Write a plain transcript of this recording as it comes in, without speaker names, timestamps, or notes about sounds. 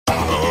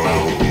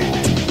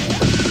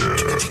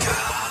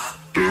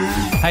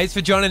Hey, it's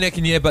for John and Nick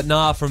and Yeah But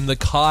Nah from the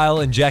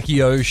Kyle and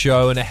Jackie O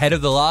show. And ahead of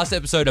the last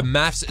episode of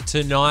MAFS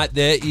tonight,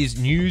 there is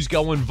news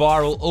going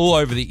viral all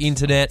over the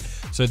internet.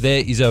 So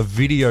there is a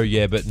video,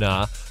 Yeah But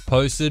Nah,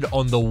 posted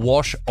on the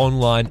Wash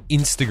Online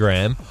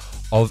Instagram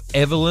of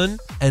Evelyn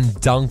and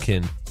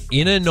Duncan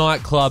in a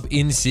nightclub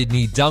in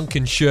Sydney.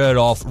 Duncan shirt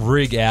off,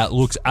 rig out,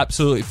 looks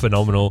absolutely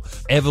phenomenal.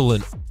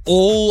 Evelyn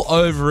all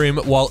over him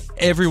while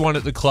everyone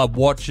at the club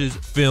watches,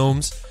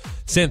 films,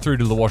 sent through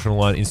to the Wash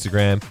Online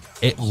Instagram.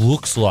 It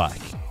looks like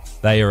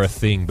they are a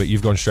thing, but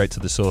you've gone straight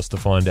to the source to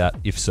find out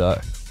if so.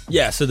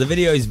 Yeah, so the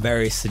video is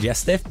very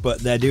suggestive, but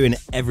they're doing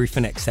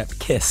everything except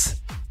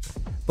kiss.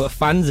 But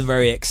fans are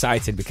very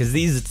excited because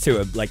these two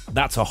are like,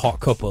 that's a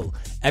hot couple.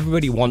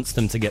 Everybody wants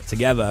them to get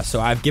together.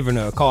 So I've given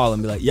her a call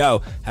and be like,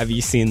 yo, have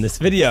you seen this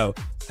video?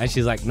 And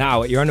she's like, nah,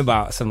 what you're on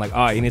about? So I'm like,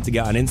 oh, you need to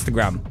get on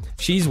Instagram.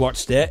 She's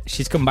watched it.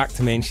 She's come back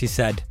to me and she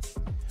said,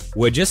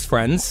 we're just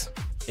friends.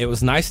 It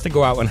was nice to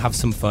go out and have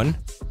some fun.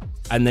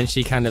 And then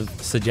she kind of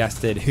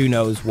suggested, who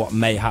knows what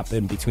may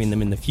happen between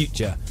them in the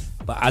future.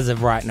 But as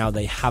of right now,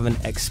 they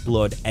haven't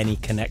explored any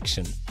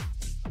connection.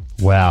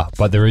 Wow,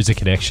 but there is a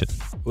connection.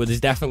 Well, there's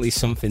definitely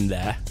something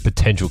there.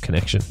 Potential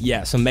connection.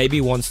 Yeah, so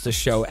maybe once the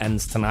show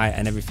ends tonight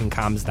and everything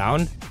calms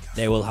down,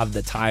 they will have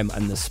the time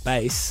and the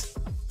space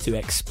to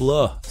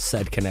explore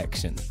said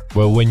connection.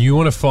 Well, when you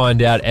want to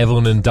find out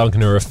Evelyn and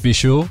Duncan are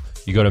official,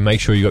 you got to make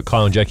sure you got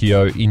Kyle and Jackie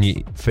O in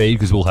your feed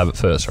because we'll have it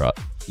first, right?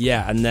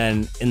 Yeah, and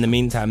then in the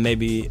meantime,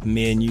 maybe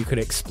me and you could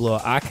explore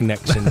our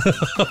connection.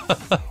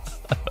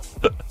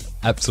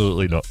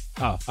 Absolutely not.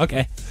 Oh,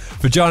 okay.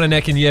 For John and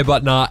Nick and Yeah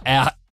But Nah, out.